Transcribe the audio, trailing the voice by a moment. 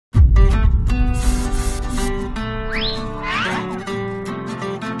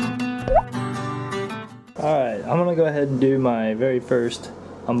I'm gonna go ahead and do my very first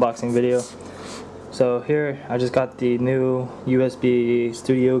unboxing video. So here I just got the new USB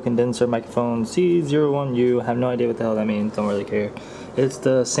studio condenser microphone C01U. I have no idea what the hell that means, don't really care. It's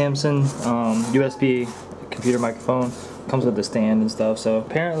the Samson USB computer microphone. Comes with the stand and stuff. So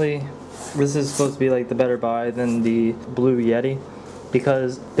apparently this is supposed to be like the better buy than the Blue Yeti,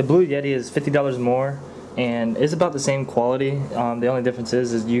 because the Blue Yeti is $50 more and it's about the same quality. The only difference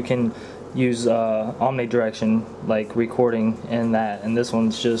is you can use omnidirectional like recording in that, and this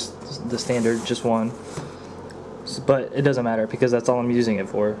one's just the standard, just one. But it doesn't matter because that's all I'm using it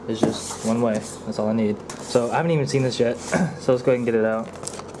for. It's just one way. That's all I need. So I haven't even seen this yet. So let's go ahead and get it out.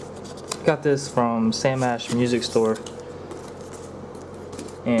 Got this from Sam Ash Music Store,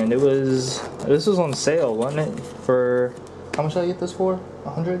 and this was on sale, wasn't it? For how much did I get this for?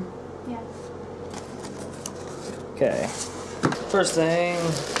 100? Yeah. Okay. First thing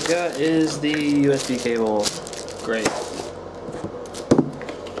we got is the USB cable. Great.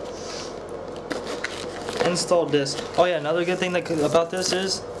 Install disc. Oh yeah, another good thing about this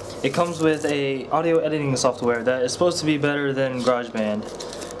is it comes with a audio editing software that is supposed to be better than Garage Band.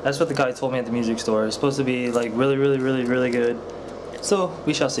 That's what the guy told me at the music store. It's supposed to be like really good. So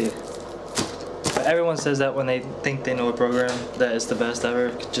we shall see. But everyone says that when they think they know a program that it's the best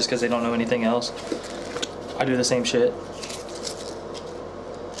ever, just because they don't know anything else. I do the same shit.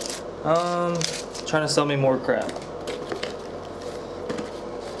 Trying to sell me more crap.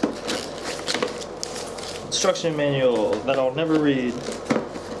 Instruction manual that I'll never read.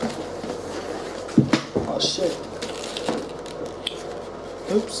 Oh shit.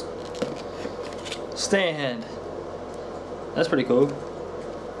 Oops. Stand. That's pretty cool.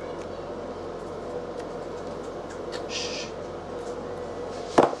 Shh.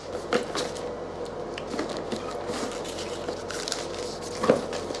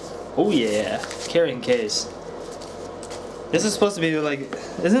 Oh yeah, carrying case. This is supposed to be like,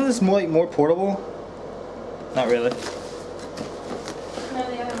 isn't this more portable? Not really. No,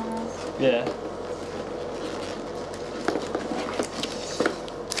 the other one was. Yeah.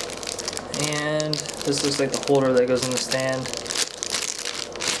 And this looks like the holder that goes in the stand.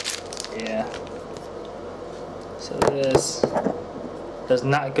 Yeah. So this does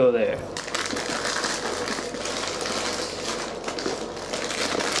not go there.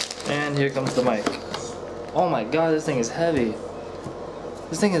 And here comes the mic. Oh my god, this thing is heavy.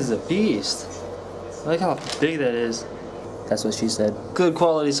 This thing is a beast. Look how big that is. That's what she said. Good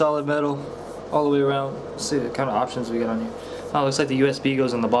quality solid metal all the way around. Let's see what kind of options we got on here. Oh, looks like the USB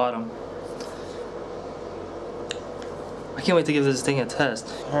goes in the bottom. I can't wait to give this thing a test.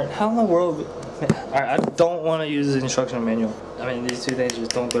 Alright, how in the world... Alright, I don't want to use the instruction manual. I mean, these two things just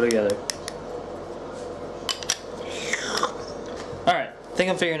don't go together. Alright, I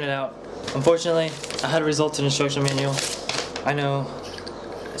think I'm figuring it out. Unfortunately, I had a results in instruction manual. I know.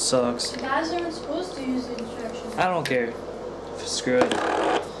 It sucks. The guys aren't supposed to use the instructions. I don't care. Screw it.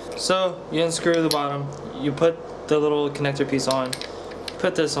 So, you unscrew the bottom. You put the little connector piece on.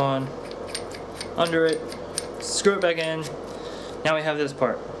 Put this on. Under it. Screw it back in. Now we have this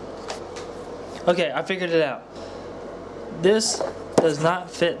part. Okay, I figured it out. This does not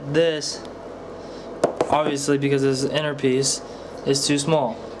fit this, obviously, because this inner piece is too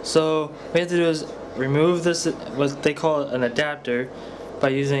small. So what we have to do is remove this, what they call an adapter, by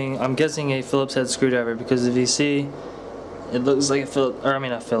using, I'm guessing, a Phillips head screwdriver, because if you see, it looks like a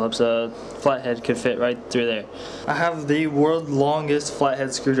flathead could fit right through there. I have the world's longest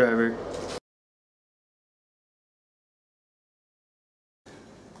flathead screwdriver.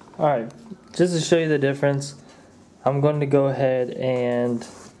 Alright, just to show you the difference, I'm going to go ahead and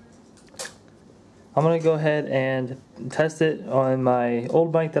test it on my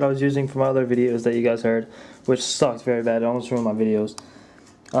old mic that I was using for my other videos that you guys heard, which sucked very bad. It almost ruined my videos.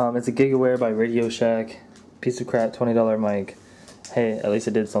 It's a gigaware by Radioshack. Piece of crap, $20 mic. Hey, at least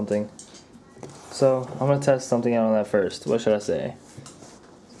it did something. So, I'm going to test something out on that first. What should I say?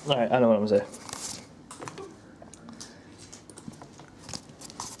 Alright, I know what I'm going to say.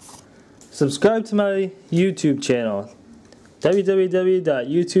 Subscribe to my YouTube channel,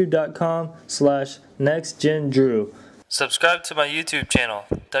 www.youtube.com/nextgendrew. Subscribe to my YouTube channel,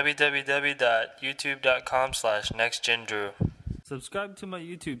 www.youtube.com/nextgendrew. Subscribe to my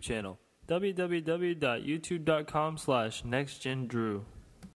YouTube channel, www.youtube.com/nextgendrew.